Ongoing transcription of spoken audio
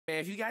And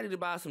if you got to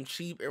buy some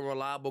cheap and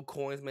reliable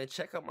coins, man,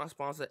 check out my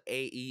sponsor,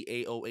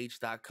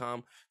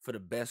 AEAOH.com, for the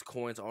best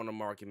coins on the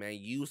market, man.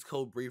 Use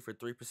code BREEZE for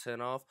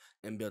 3% off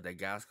and build that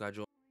guy squad.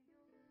 All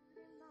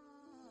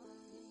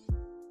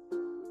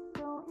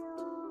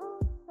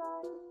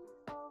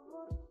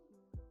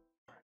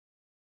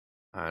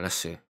right, let's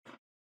see.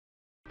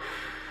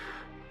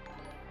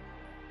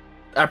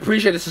 I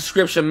appreciate the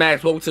subscription,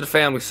 Max. Welcome to the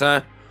family,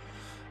 son.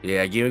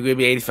 Yeah, give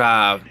me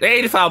 85. The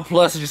 85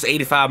 plus is just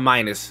 85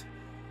 minus.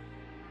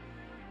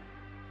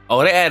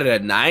 Oh, they added a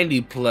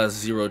 90 plus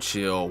zero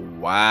chill.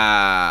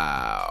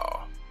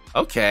 Wow.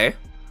 Okay.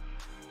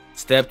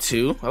 Step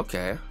 2.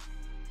 Okay.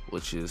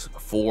 Which is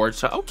 4.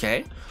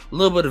 Okay. A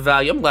little bit of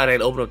value. I'm glad I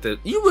didn't open up that.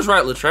 You was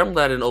right, Latrell. I'm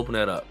glad I didn't open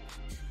that up.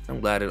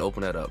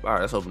 All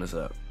right, let's open this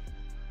up.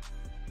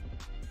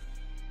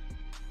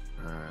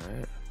 All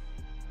right.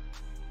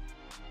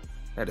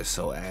 That is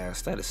so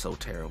ass. That is so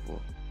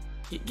terrible.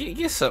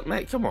 Get something,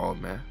 man. Come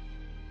on, man.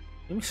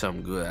 Give me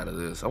something good out of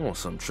this. I want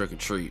some trick or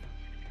treat.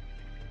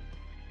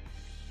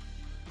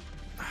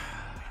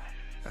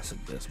 That's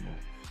abysmal.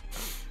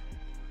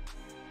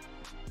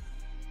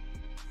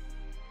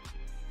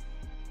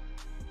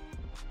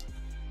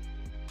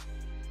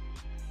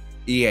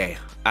 Yeah,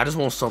 I just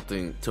want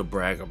something to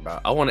brag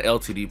about. I want an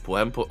LTD pool. I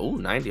haven't put. Ooh,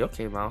 90.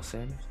 Okay, Miles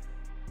Sanders.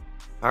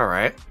 All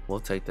right, we'll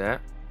take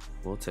that.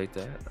 We'll take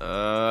that.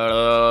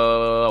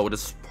 What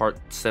is part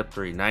step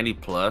 3? 90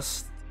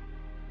 plus.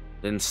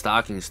 Then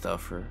stocking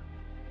stuffer.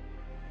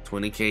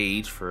 20K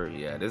each for,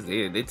 yeah,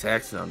 they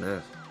taxing on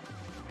this.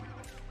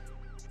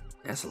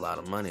 That's a lot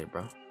of money,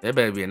 bro. That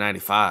better be a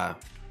 95.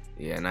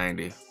 Yeah,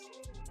 90.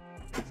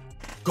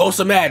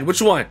 Ghost of Madden,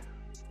 which one?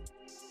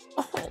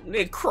 Oh,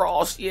 Nick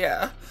Cross,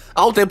 yeah.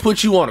 I hope they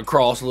put you on a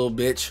cross, little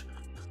bitch.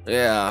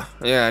 Yeah,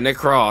 Nick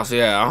Cross,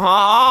 yeah.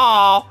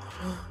 Oh,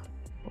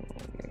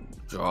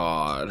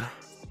 God.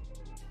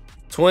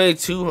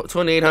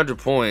 2,800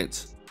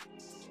 points.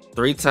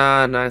 3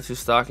 times 92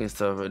 stocking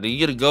stuffer. Then you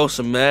get a Ghost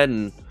of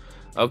Madden.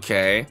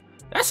 Okay.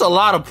 That's a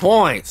lot of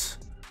points.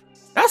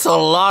 That's a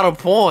lot of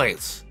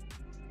points.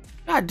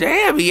 God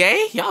damn,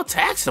 EA. Y'all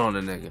taxing on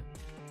the nigga.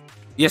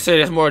 Yes, sir,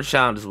 there's more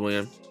challenges,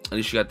 William. At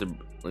least you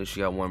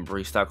got one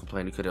breeze. Stop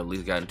complaining. Could have at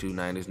least gotten 2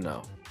 90s.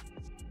 No.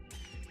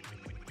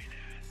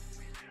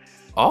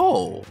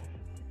 Oh,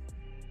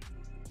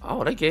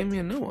 they gave me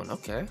a new one.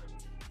 Okay.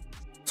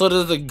 So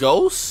does the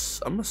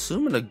ghost? I'm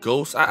assuming the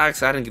ghost. I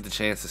didn't get the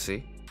chance to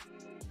see.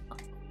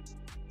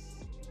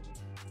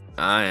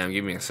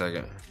 Give me a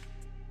second.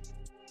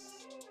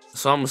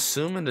 So I'm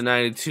assuming the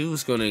 92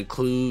 is going to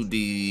include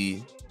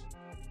the.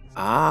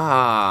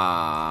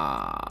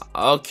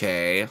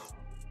 Okay.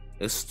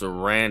 It's the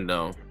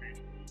random.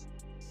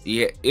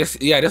 Yeah,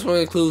 this one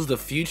includes the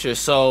future.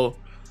 So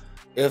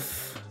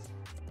if.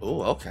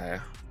 Oh, okay.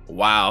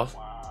 Wow.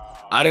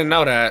 I didn't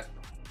know that.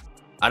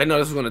 I didn't know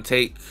this was going to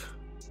take.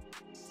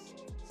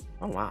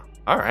 Oh, wow.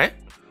 All right.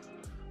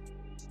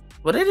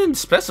 But they didn't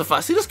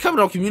specify. See, this cover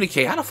don't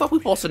communicate. How the fuck we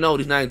supposed to know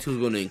these 92 is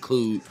going to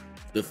include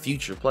the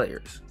future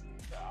players?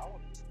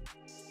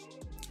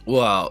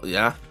 Well,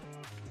 yeah.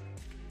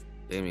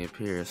 Damian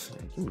Pierce.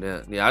 Give me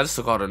that. Yeah, I just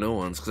took all the new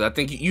ones because I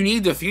think you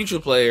need the future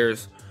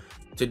players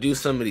to do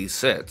some of these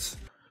sets.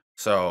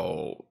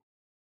 So,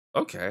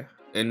 okay.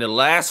 And the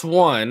last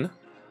one,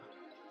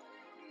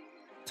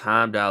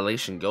 Time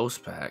Dilation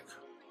Ghost Pack.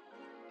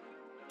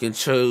 Can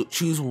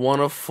choose one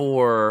of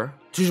 4.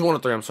 Choose 1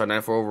 of 3. I'm sorry,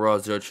 94 overall,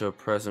 0 chill,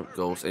 present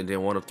ghost, and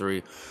then 1 of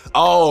 3.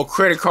 Oh,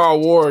 credit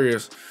card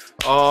warriors.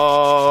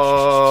 Oh,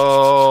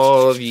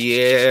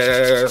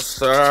 yes,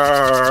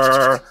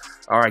 sir.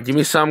 All right, give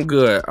me something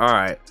good. All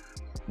right,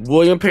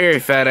 William Perry,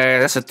 fat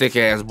ass. That's a thick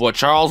ass boy.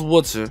 Charles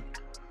Woodson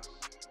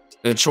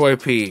and Troy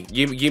P.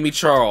 Give me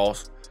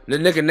Charles. The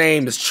nigga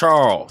name is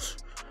Charles.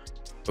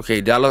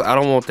 Okay, Dallas. I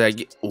don't want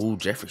that. Ooh,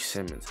 Jeffrey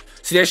Simmons.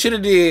 See, that should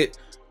have did.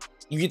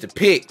 You get to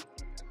pick.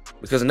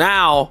 Because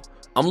now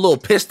I'm a little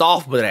pissed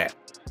off with that.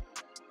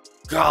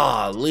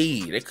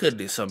 Golly, they could have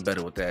did something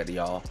better with that,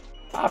 y'all.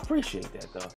 I appreciate that though.